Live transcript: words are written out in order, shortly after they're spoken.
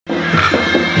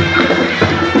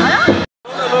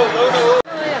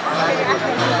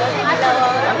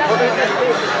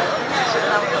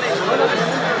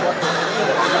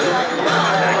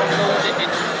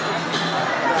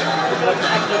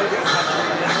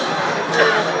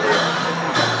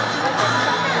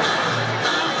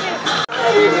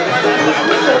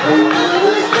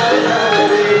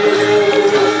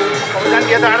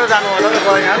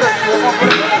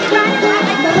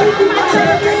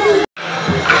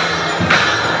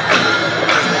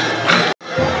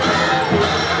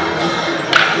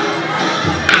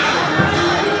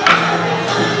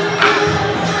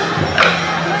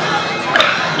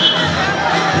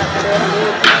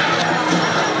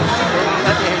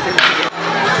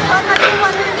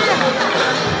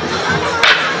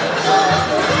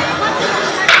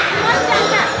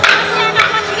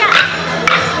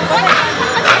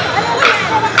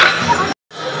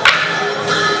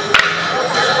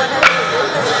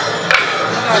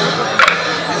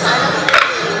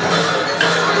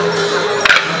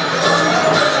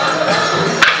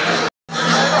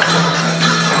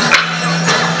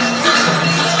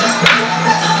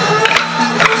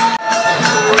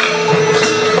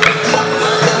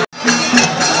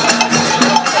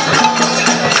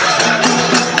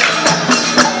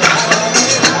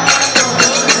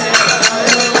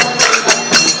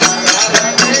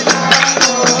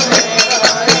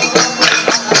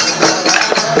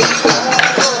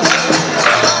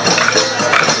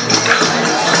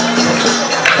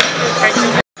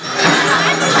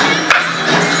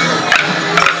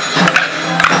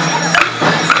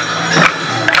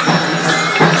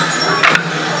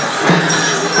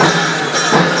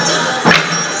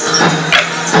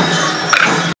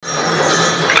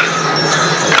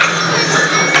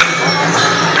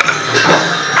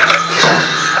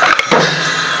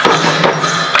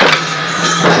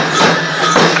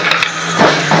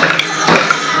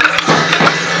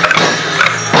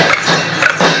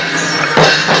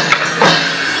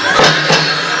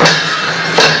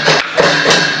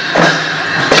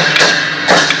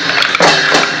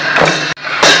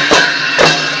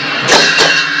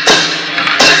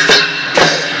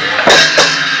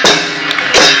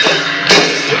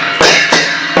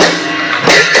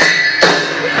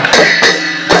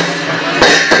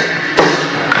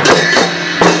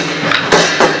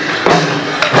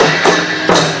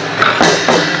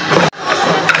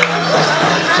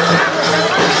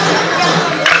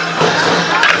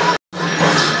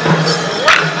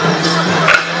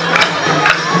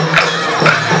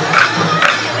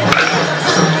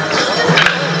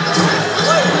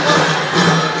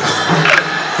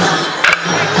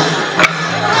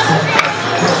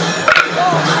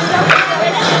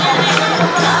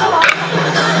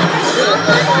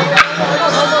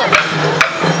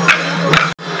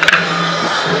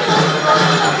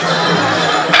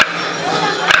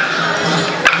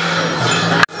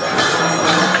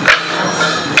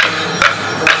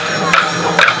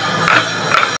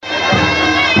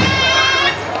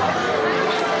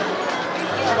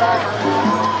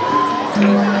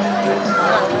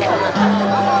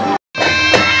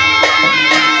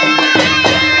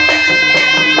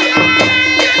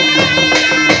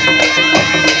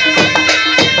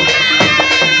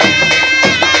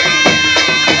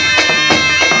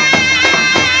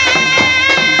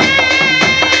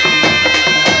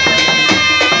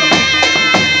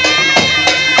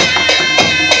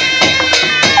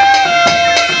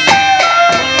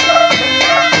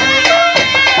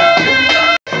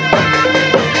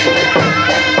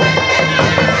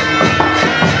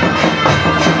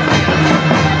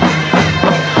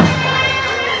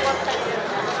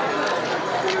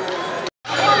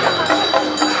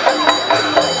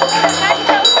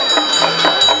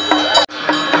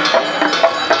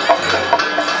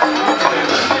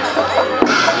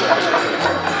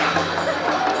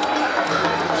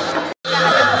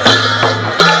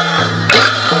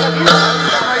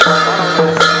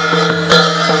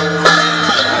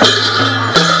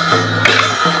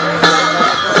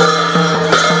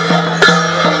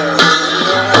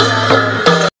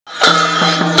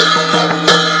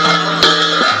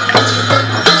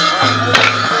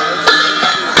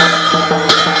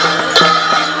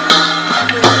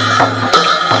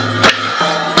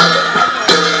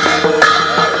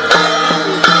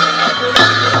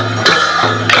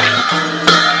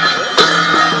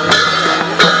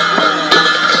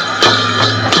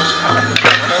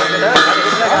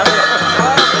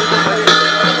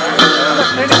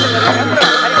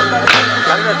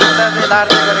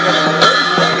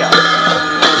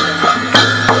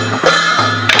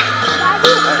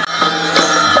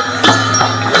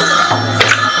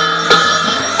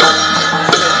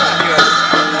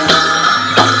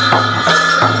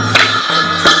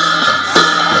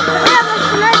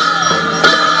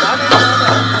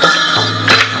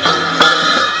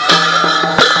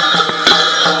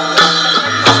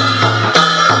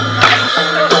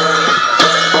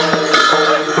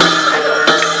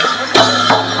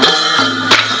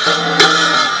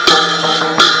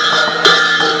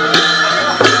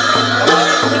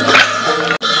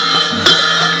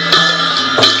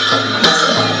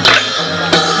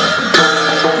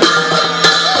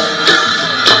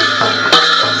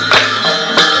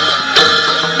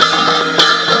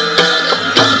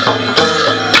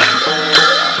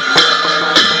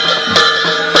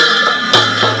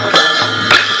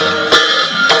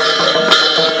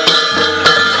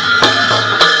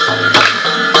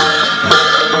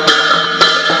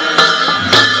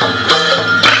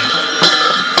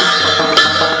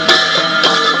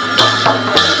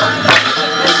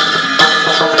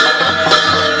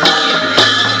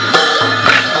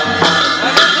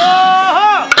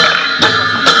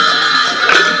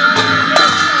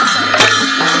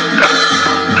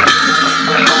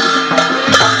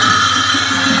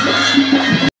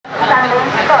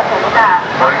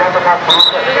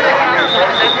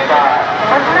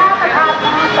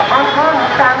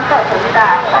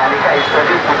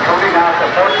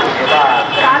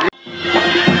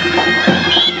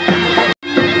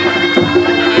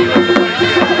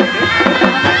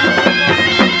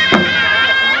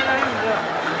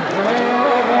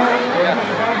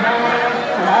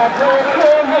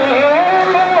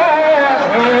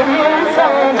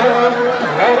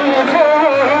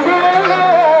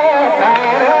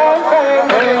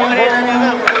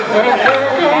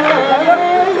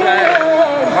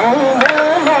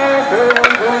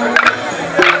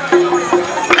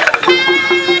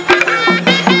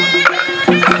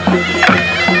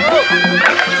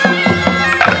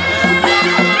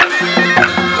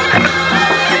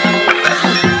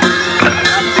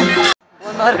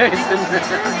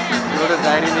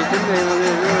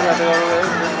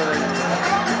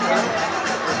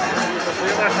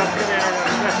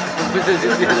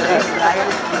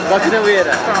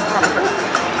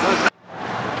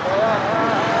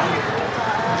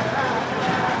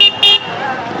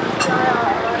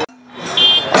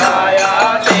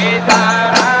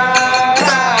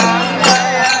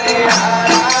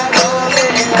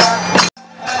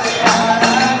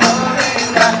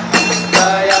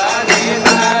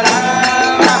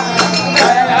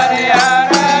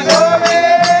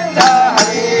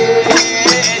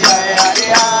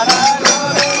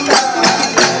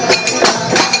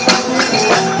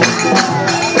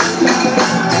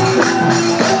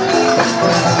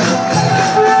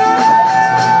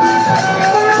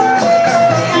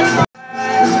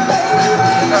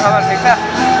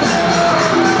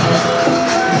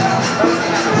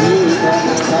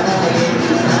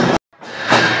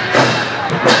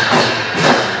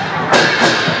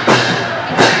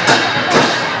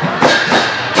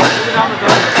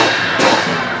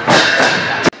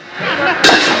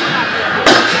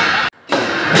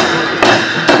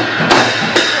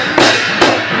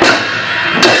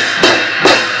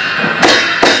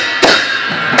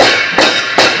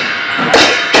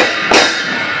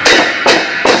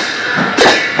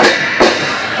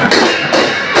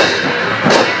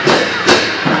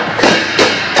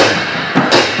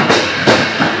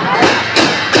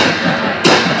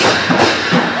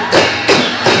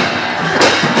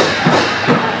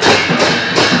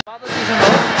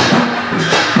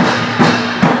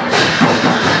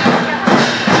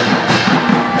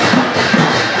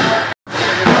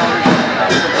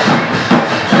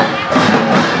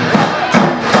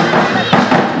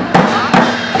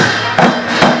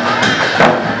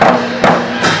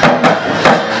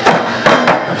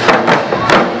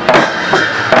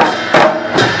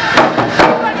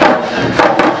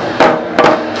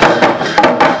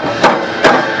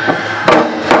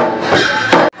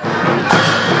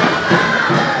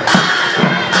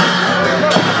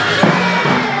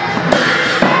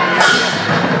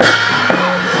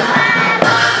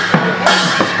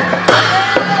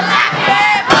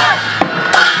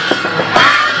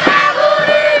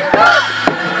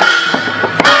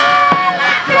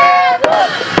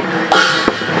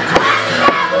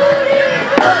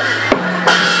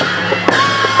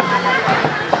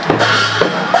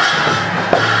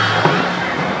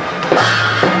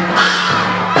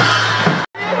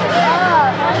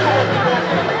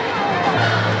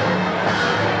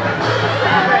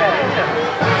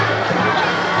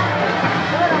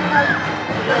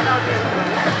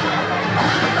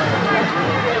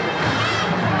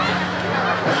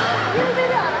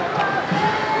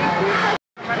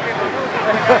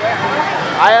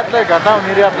आयातलाई घटाऊ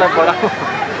निर्यातलाई बढाऊ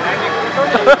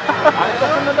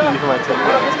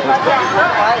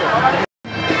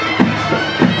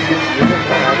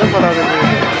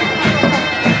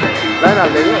line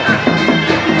हाल्दै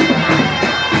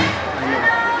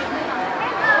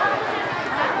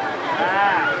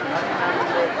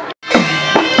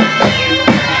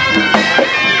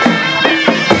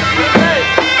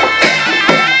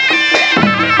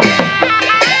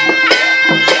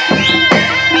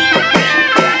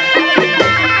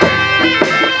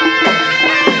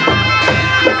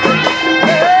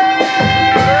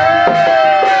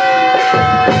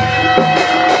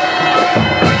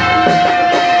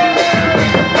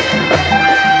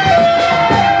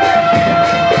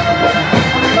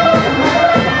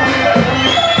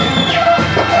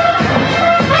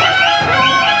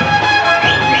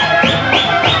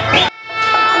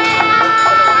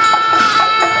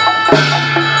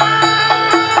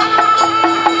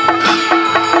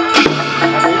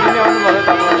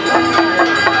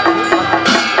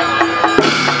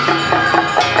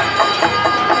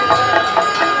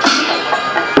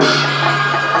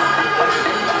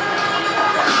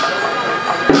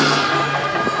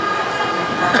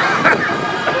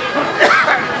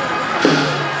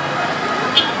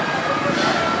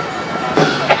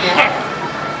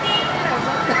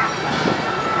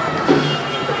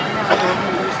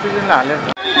सबैले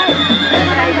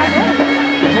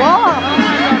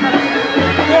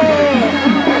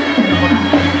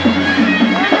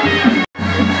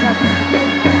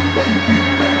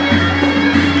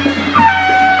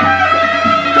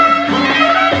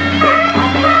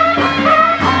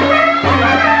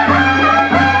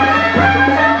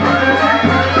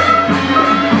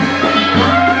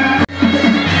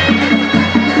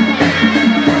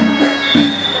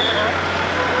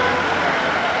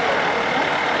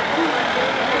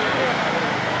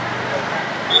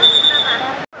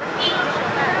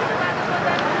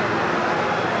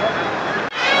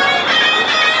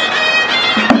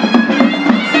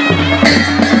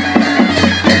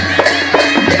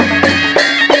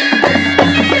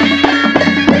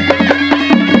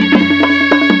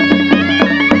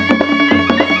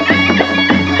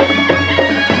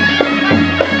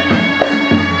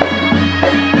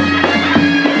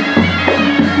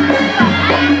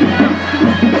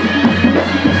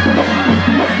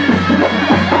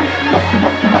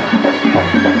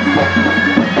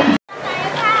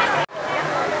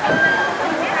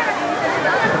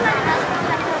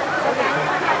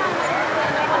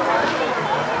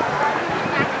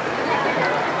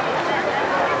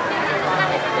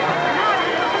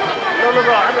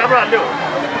हालेको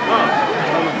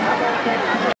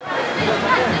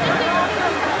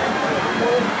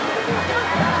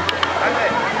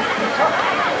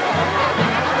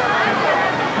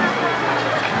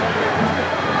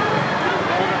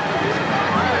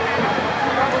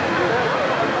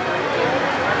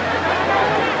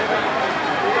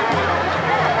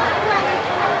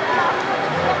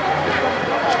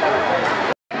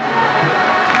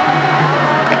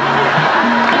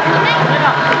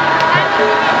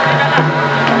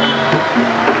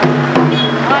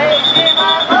छ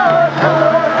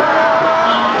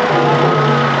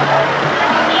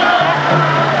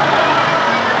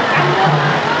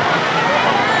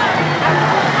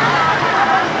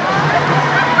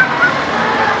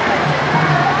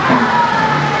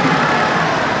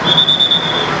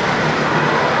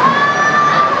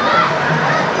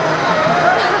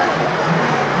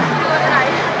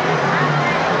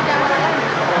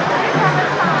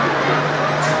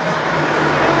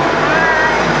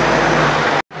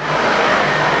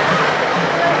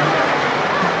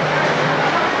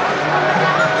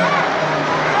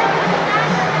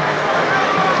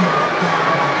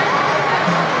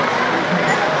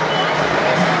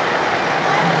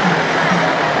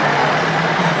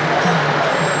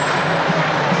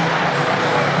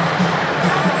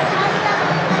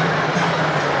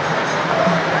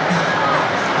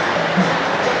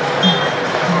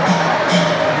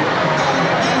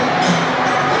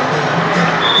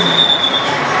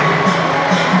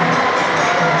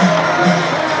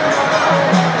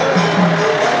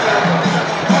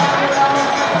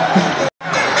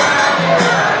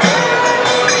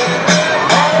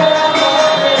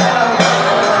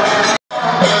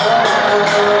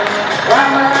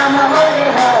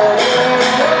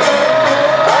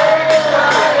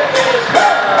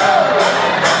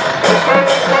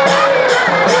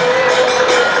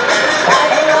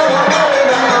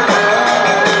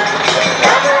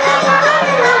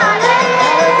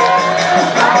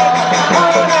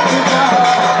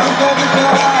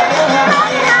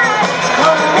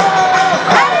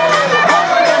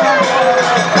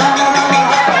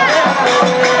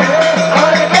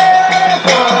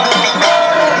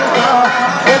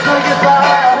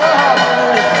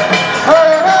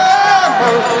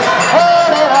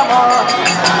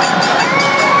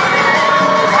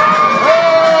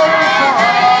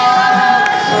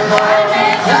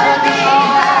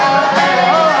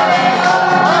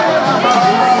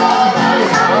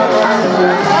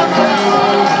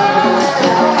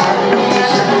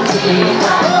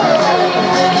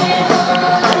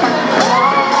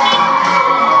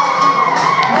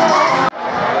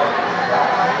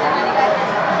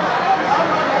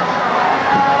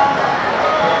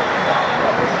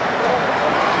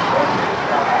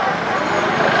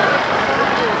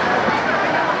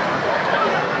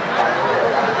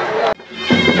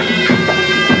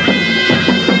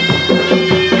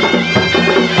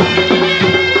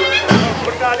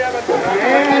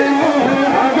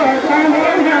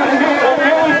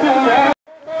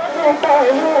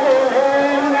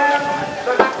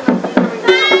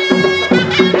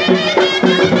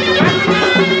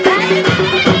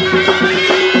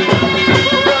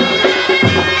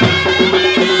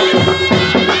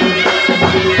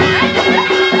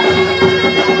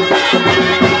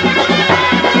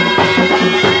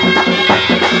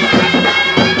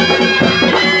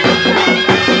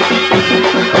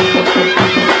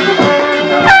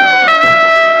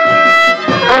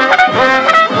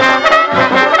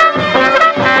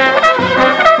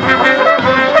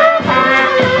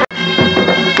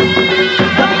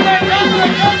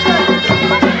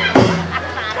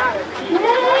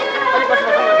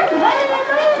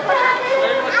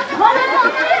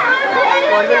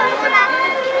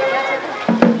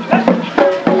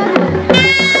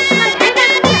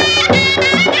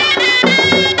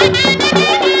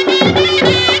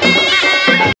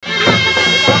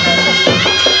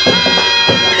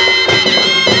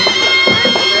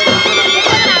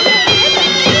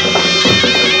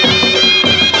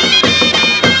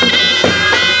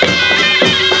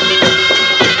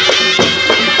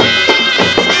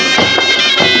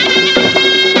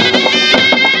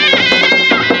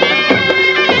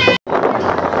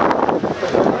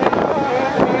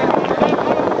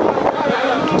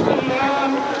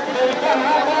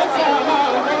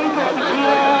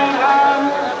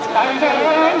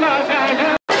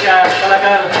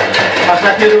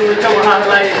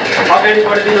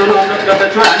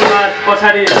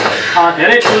पछाडि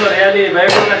धेरै ठुलो र्याली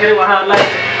भएको हुँदाखेरि उहाँहरूलाई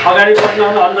अगाडि बढ्न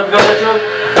अनुरोध गर्दछौँ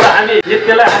र हामी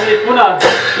नृत्यलाई हामी पुनः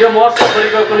यो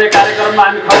महोत्सवभरिको कुनै कार्यक्रममा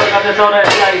हामी खबर गर्नेछौँ र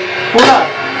यसलाई पुनः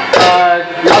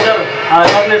नजर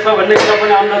गर्नेछौँ भन्ने कुरा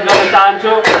पनि अनुरोध गर्न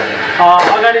चाहन्छु।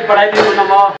 अगाडि बढाइदिनु न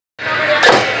म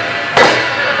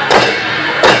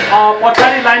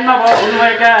पछाडि लाइनमा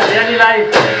हुनुभएका र्यालीलाई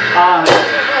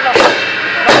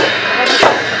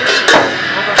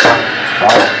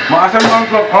म आसन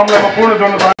ग्रहणको फर्मलाई म पूर्ण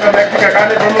जोड्न चाहन्छु। म्याग्दीका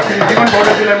कार्य प्रमुख श्री जीवन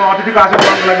पौडेलजीलाई म अतिथिको आसन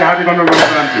ग्रहणको लागि हार्दिक अनुरोध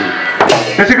गर्न चाहन्छु।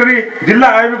 त्यसै गरी जिल्ला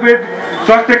आयुर्वेद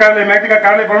स्वास्थ्य कार्यालय म्याग्दीका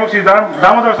कार्य प्रमुख श्री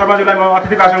दामोदर शर्माजीलाई म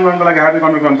अतिथिको आसन ग्रहणको लागि हार्दिक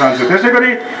अनुरोध गर्न चाहन्छु। त्यसै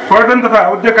गरी पर्यटन तथा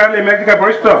उद्योग कार्यालय म्याग्दीका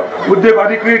वरिष्ठ उद्योग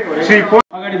अधिकृत श्री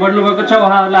अगाडि बढ्नुभएको छ,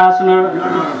 उहाँहरूलाई आसन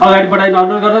अगाडि बढाइन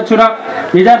अनुरोध गर्दछु र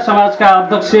निजार समाजका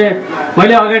अध्यक्ष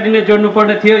मैले अगाडि नै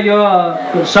जोड्नुपर्ने थियो, यो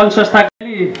सङ्घ संस्था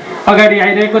अगाडि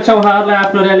आइरहेको छ, उहाँहरूलाई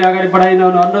आफ्नो र्याली अगाडि बढाइन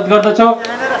अनुरोध गर्दछौँ।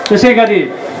 त्यसै गरी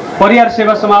परिवार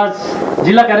सेवा समाज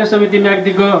जिल्ला कार्य समिति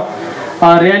म्याग्दीको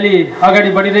र्याली अगाडि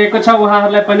बढिरहेको छ,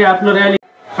 उहाँहरूलाई पनि आफ्नो र्याली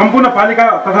सम्पूर्ण पालिका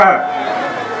तथा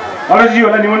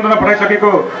अध्यक्षजीहरूलाई निमन्त्रणा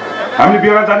पठाइसकेको हामीले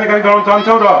विवरण जानकारी गराउन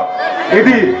चाहन्छौँ र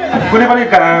यदि कुनै पनि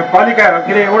पालिका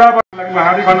के अरे एउटाको लागि म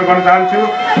हार्दिक अनुरोध गर्न चाहन्छु।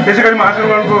 त्यसै गरी म आसन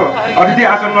ग्रहणको अतिथि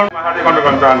आसन ग्रहणमा हार्दिक अनुरोध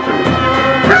गर्न चाहन्छु।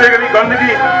 त्यसै गरी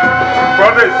गण्डकी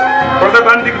प्रदेश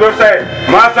प्रजातान्त्रिक व्यवसाय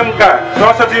महासङ्घका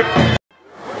सहसचिव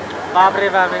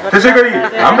त्यसै गरी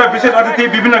हाम्रा विशेष अतिथि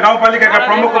विभिन्न गाउँपालिकाका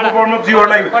प्रमुख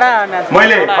उपप्रमुखज्यूहरूलाई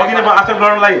मैले अघि नै आसन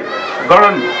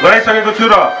ग्रहण गराइसकेको छु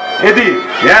र यदि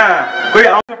यहाँ कोही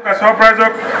आवश्यकका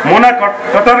सहप्रायोजक मोना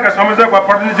कतारका संयोजक वा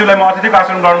प्रतिनिधिज्यूलाई म अतिथिको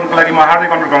आसन ग्रहणको लागि म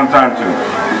हार्दिक अनुरोध गर्न चाहन्छु।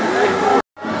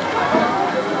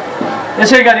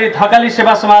 यसै गरी थकाली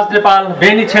सेवा समाज नेपाल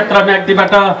बेनी क्षेत्र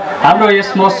म्याग्दीबाट हाम्रो यस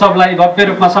महोत्सवलाई भव्य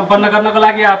रूपमा सम्पन्न गर्नको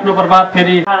लागि आफ्नो प्रभाव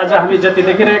फेरि आज हामी जति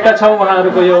देखिरहेका छौँ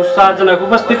उहाँहरूको यो उत्साहजनक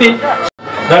उपस्थिति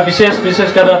र विशेष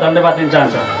गरेर धन्यवाद दिन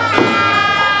चाहन्छु।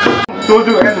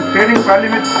 सोजु एन्ड ट्रेडिङ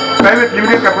प्राइभेट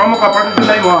लिमिटेडका प्रमुख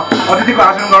प्रतिनिधिलाई म अतिथिको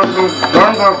आसन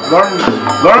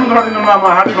ग्रहण गरिदिनुमा म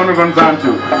हार्दिक अनुरोध गर्न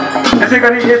चाहन्छु। त्यसै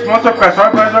गरी यस महोत्सवका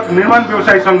सहप्रायोजक निर्माण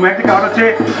व्यवसायी सङ्घ म्याग्दीका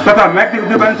अध्यक्ष तथा म्याग्दी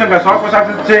उद्योग वाणिज्य सङ्घका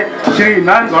सहकोषाध्यक्ष श्री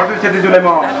नारायण घरदेव छेत्रीज्यूलाई म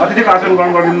अतिथिको आसन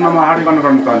ग्रहण गरिदिनुमा म हार्दिक अनुरोध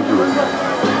गर्न चाहन्छु।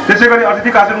 त्यसै गरी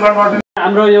अतिथिको आसन ग्रहण गरिदिनु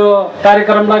हाम्रो यो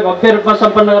कार्यक्रमलाई भव्य रूपमा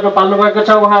सम्पन्न गर्न पाल्नु भएको छ।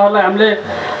 उहाँहरूलाई हामीले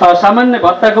सामान्य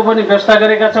भत्ताको पनि व्यवस्था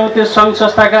गरेका छौँ। त्यो सङ्घ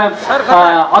संस्थाका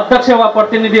अध्यक्ष वा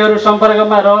प्रतिनिधिहरू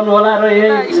सम्पर्कमा रहनुहोला र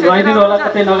यही गइदिनु होला,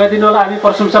 कतै नगइदिनु होला। हामी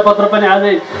प्रशंसा पत्र पनि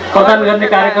आजै प्रदान गर्ने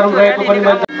कार्यक्रम रहेको पनि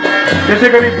त्यसै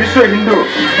गरी विश्व हिन्दू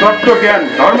तत्त्व ज्ञान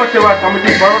धर्म सेवा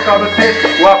समिति पर्वतका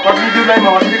अध्यक्ष वा प्रतिनिधिलाई म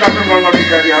अतिथिको आसन ग्रहण गर्ने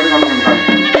कार्य गर्न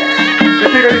चाहन्छु।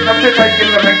 त्यसै गरी सत्य साई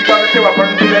केन्द्र म्याग्दीका अध्यक्ष वा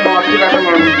प्रतिनिधिलाई म अतिथिको आसन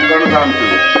ग्रहण गर्न चाहन्छु।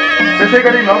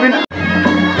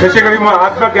 त्यसै गरी म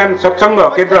आत्मज्ञान सत्सङ्ग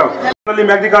केन्द्र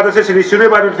म्याग्दीका अध्यक्ष श्री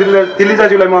सूर्यबहादुर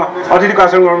तिलिजाज्यूलाई म अतिथिको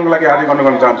आसन ग्रहणको लागि हार्दिक अनुरोध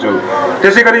गर्न चाहन्छु।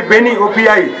 त्यसै गरी बेनी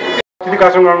ओपिआई अतिथिको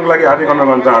आसन ग्रहणको लागि हार्दिक अनुरोध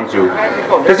गर्न चाहन्छु।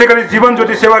 त्यसै गरी जीवन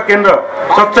ज्योति सेवा केन्द्र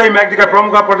सच्चाई म्याग्दीका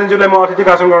प्रमुख प्रतिनिधिलाई म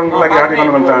अतिथिको आसन ग्रहणको लागि हार्दिक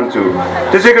अनुरोध गर्न चाहन्छु।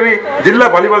 त्यसै गरी जिल्ला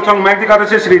भलिबल सङ्घ म्याग्दीका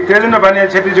अध्यक्ष श्री तेजेन्द्र बानिया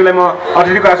छेत्रीज्यूलाई म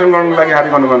अतिथिको आसन ग्रहणको लागि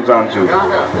हार्दिक अनुरोध गर्न चाहन्छु।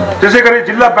 त्यसै गरी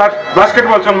जिल्ला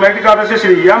बास्केटबल सङ्घ म्याग्दीका अध्यक्ष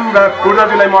श्री याम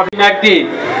पूर्जाज्यूलाई म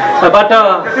म्याग्दीबाट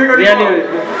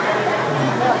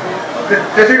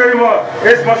त्यसै गरी म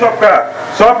यस महोत्सवका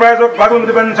सहप्रायोजक बागुन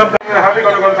उद्योग वाणिज्य सङ्घका हार्दिक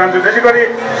अनुरोध गर्न चाहन्छु। त्यसै गरी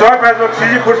सहप्रायोजक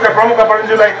सिजी फुड्सका प्रमुख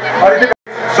प्रतिनिधिलाई अतिथि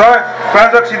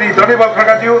सहप्रायोजक श्री दलिबल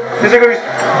खड्काज्यू त्यसै गरी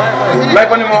लाई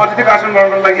पनि म अतिथिको आसन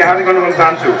ग्रहणको लागि हार्दिक अनुरोध गर्न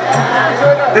चाहन्छु।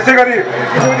 त्यसै गरी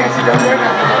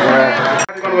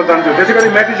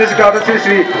म्याग्दी जेसीका अध्यक्ष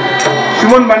श्री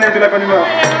सुमन बानियाज्यूलाई पनि म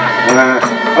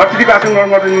अतिथिको आसन ग्रहण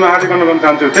गरिदिनुमा हार्दिक अनुरोध गर्न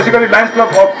चाहन्छु। त्यसै गरी लायन्स क्लब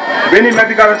अफ बेनी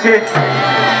म्याग्दीका अध्यक्ष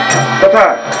तथा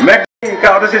म्याग्दीका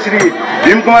अध्यक्ष श्री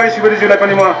भीमकुमारी शिवरीज्यूलाई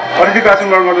पनि म अतिथिको आसन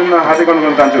ग्रहण गरिदिनुमा हार्दिक अनुरोध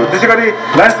गर्न चाहन्छु। त्यसै गरी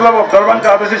लायन्स क्लब अफ दरबाङका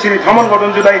अध्यक्ष श्री थमन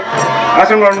गौतमज्यूलाई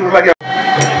आसन ग्रहणको लागि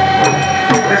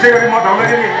त्यसै गरी म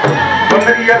धौलागिरी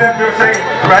गण्डकी यातायात व्यवसायी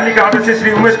प्रालीका अध्यक्ष श्री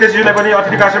उमेश केसीज्यूलाई पनि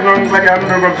अतिथिको आसन ग्रहणको लागि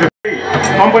अनुरोध गर्छु।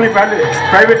 कम्पनी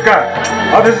प्राइभेटका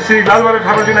अध्यक्ष श्री लालबहादुर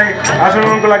थापाज्यूलाई आसन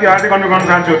ग्रहणको लागि हार्दिक अनुरोध गर्न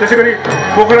चाहन्छु। त्यसै गरी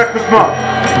पोखरा कुष्म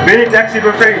बेनी ट्याक्सी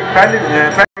व्यवसायी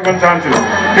गर्न चाहन्छु।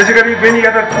 त्यसै गरी बेनी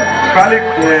यातायात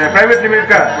प्राइभेट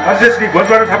लिमिटेडका अध्यक्ष श्री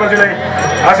भोजबहादुर थापाज्यूलाई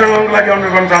आसन ग्रहणको लागि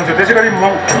अनुरोध गर्न चाहन्छु। त्यसै गरी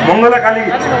मङ्गलाकाली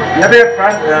यातायात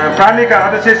प्रालीका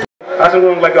अध्यक्ष आसन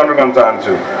ग्रहणको लागि अनुरोध गर्न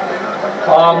चाहन्छु।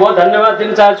 म धन्यवाद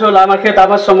दिन चाहन्छु। लामाखेत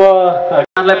आवास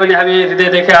समूहलाई पनि हामी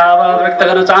हृदयदेखि आभार व्यक्त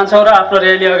गर्न चाहन्छौँ र आफ्नो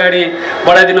र्याली अगाडि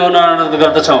बढाइदिनु अनुरोध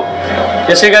गर्दछौँ।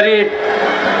 त्यसै गरी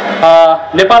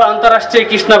नेपाल अन्तर्राष्ट्रिय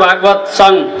कृष्ण भागवत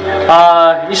सङ्घ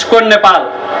इस्कोन नेपाल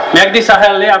म्याग्दी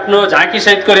शाखाले आफ्नो झाँकी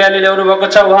सहितको र्याली ल्याउनु भएको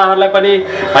छ। उहाँहरूलाई पनि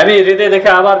हामी हृदयदेखि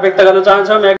आभार व्यक्त गर्न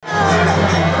चाहन्छौँ।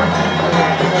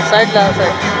 साइड ला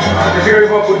साइड त्यसै गरी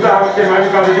म बुद्ध आवश्यक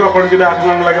माविका अध्यक्ष पण्डितजीलाई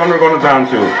आशीर्वादको लागि अनुरोध गर्न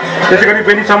चाहन्छु। त्यसै गरी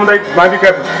बेनी सामुदायिक माविका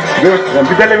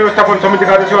विद्यालय व्यवस्थापन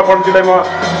समितिका अध्यक्ष पण्डितजीलाई म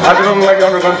आशीर्वादको लागि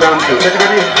अनुरोध गर्न चाहन्छु। त्यसै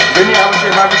गरी बेनी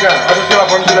आवश्यक माविका अध्यक्ष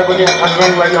पण्डितजीलाई पनि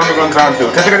आशीर्वादको लागि अनुरोध गर्न चाहन्छु।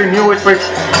 त्यसै गरी न्यू वेस्ट पोइन्ट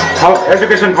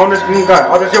एजुकेसन फाउन्डेसनका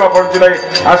अध्यक्ष पण्डितजीलाई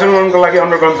आशीर्वादको लागि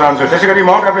अनुरोध गर्न चाहन्छु। त्यसै गरी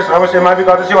माउन्ट एभरेस्ट आवश्यक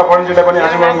माविका अध्यक्ष पण्डितजीलाई पनि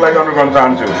आशीर्वादको लागि अनुरोध गर्न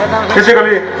चाहन्छु। त्यसै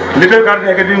गरी लिटल गार्डन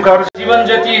एकाडेमीका जीवन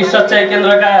ज्योति सच्चाइ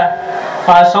केन्द्रका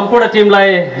सम्पूर्ण टिमलाई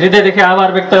हृदयदेखि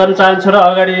आभार व्यक्त गर्न चाहन्छु र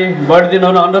अगाडि बढिदिनु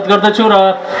हुन अनुरोध गर्दछु र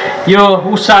यो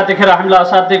उत्साह देखेर हामीलाई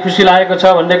असाध्यै खुसी लागेको छ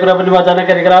भन्ने कुरा पनि म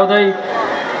जानकारी गराउँदै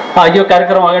यो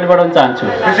कार्यक्रम अगाडि बढाउन चाहन्छु।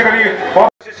 त्यसै गरी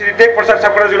श्री टेक प्रसाद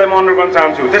सापकोटाज्यूलाई म अनुरोध गर्न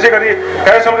चाहन्छु। त्यसै गरी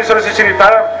कार्य समिति सदस्य श्री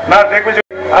तारानाथ रेग्मीज्यू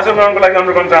आसन ग्रहणको लागि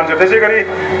अनुरोध गर्न चाहन्छु। त्यसै गरी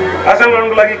आसन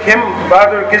ग्रहणको लागि खेम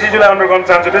बहादुर केसीज्यूलाई अनुरोध गर्न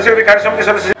चाहन्छु। त्यसै गरी कार्य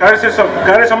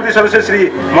समिति सदस्य श्री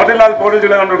मदनलाल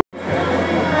पौडेलज्यूलाई अनुरोध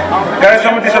कार्य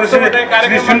समिति सदस्य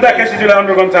श्री सुन्दा केसीज्यूलाई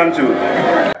अनुरोध गर्न चाहन्छु।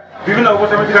 विभिन्न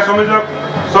उपसमितिका संयोजक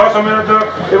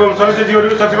सहसंयोजक एवं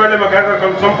सदस्यज्यूहरू सचिवालयमा कार्यरत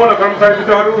सम्पूर्ण कर्मचारी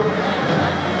मित्रहरू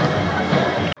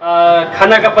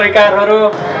खानाका परिकारहरू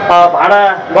भाडा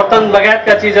बर्तन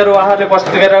लगायतका चिजहरू उहाँहरूले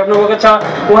प्रस्तुत गरिराख्नु भएको छ।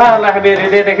 उहाँहरूलाई हामी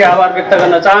हृदयदेखि आभार व्यक्त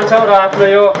गर्न चाहन्छौँ र आफ्नो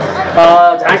यो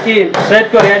झाँकी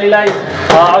सहितको र्यालीलाई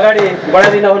अगाडि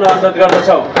बढाइदिन हुन अनुरोध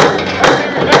गर्दछौँ।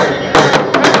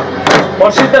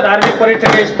 प्रसिद्ध धार्मिक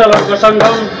पर्यटकीय स्थलहरूको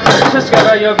सङ्गम विशेष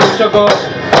गरेर यो विश्वको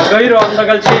गहिरो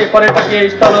अन्धगल्छी पर्यटकीय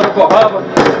स्थलहरूको हब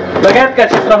लगायतका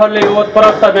क्षेत्रहरूले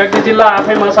ओतप्रोत म्याग्दी जिल्ला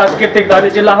आफैमा सांस्कृतिक धनी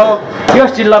जिल्ला हो।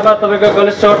 यस जिल्लामा तपाईँको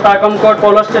गणेशचौर ताकमकोट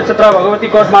पौलस्त्य क्षेत्र भगवती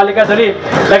कोट मालिकाधुरी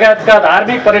लगायतका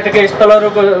धार्मिक पर्यटकीय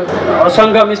स्थलहरूको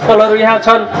सङ्गम स्थलहरू यहाँ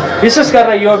छन्। विशेष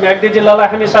गरेर यो म्याग्दी जिल्लालाई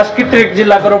हामी सांस्कृतिक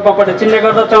जिल्लाको रूपमा पनि चिन्ने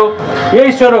गर्दछौँ।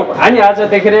 यही स्वरूप हामी आज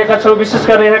देखिरहेका छौँ। विशेष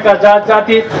गरेर यहाँका जात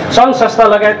जाति सङ्घ संस्था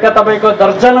लगायतका तपाईँको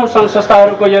दर्जनौँ सङ्घ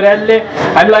संस्थाहरूको यो र्यालीले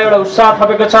हामीलाई एउटा उत्साह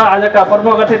थपेको छ। आजका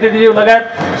प्रमुख अतिथिज्यू लगायत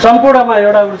सम्पूर्णमा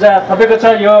एउटा ऊर्जा थपेको छ।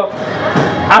 यो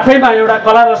आफैमा एउटा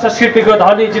कला र संस्कृतिको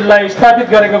धनी जिल्ला स्थापित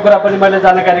गरेको कुरा पनि मैले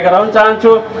जानकारी गराउन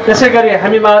चाहन्छु। त्यसै गरी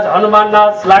हामीमा हनुमान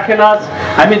नाच लाखे नाच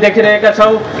हामी देखिरहेका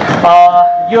छौँ।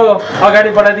 यो अगाडि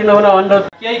बढाइदिनु हुन अनुरोध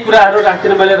केही कुराहरू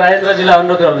राख्दिन मैले राजेन्द्रजीलाई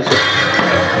अनुरोध गर्दछु।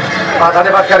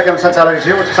 धन्यवाद कार्यक्रम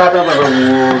सञ्चालकज्यू। साथमा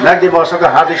म्याग्दी वर्षको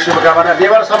हार्दिक शुभकामना।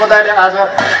 नेवार समुदायले आज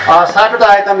 7वटा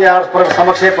आइटम यहाँ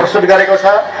समक्ष प्रस्तुत गरेको छ।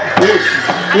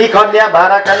 यी कन्या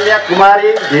भारा कन्या कुमारी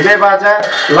ढिमे बाजा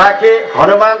लाखे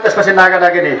हनुमान त्यसपछि नागा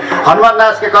नागिनी हनुमान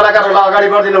नाचका कलाकारहरूलाई अगाडि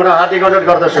बढिदिनु हुन हार्दिक अनुरोध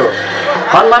गर्दछु।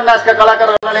 हनुमान नाचका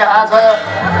कलाकारहरूले आज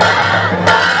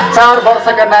 4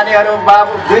 वर्षका नानीहरू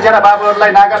बाबु 2 जना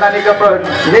बाबुहरूलाई नागा नानीको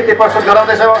नृत्य प्रस्तुत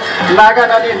गराउँदैछौँ। नागा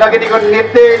नानी नगिनीको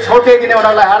नृत्य छोड्दिने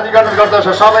उनीहरूलाई हार्दिक अनुरोध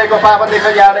गर्दछु। सबैको पाबन्दी छ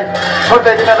यहाँले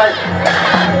छोड्दिनलाई।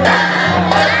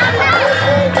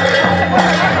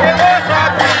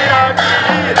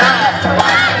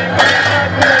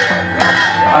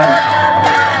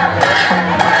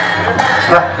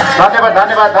 धन्यवाद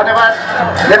धन्यवाद धन्यवाद।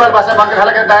 नेपाल भाषा मङ्ग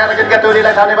खालका गायन गीतका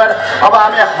टोलीलाई धन्यवाद। अब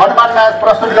हामी हनुमान नाच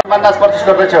प्रस्तुत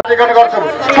गर्दैछौँ। गर्छौँ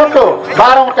छोटो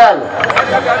 12औं ताल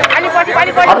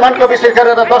हनुमानको विशेष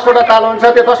गरेर 10वटा ताल हुन्छ।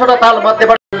 त्यो 10वटा ताल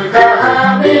मध्येबाट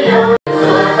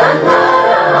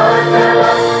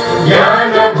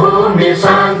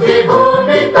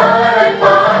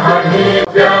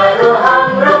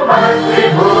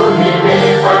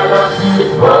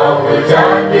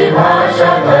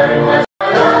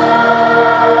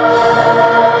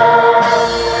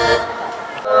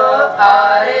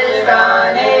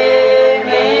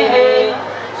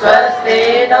स्वस्ति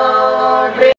नो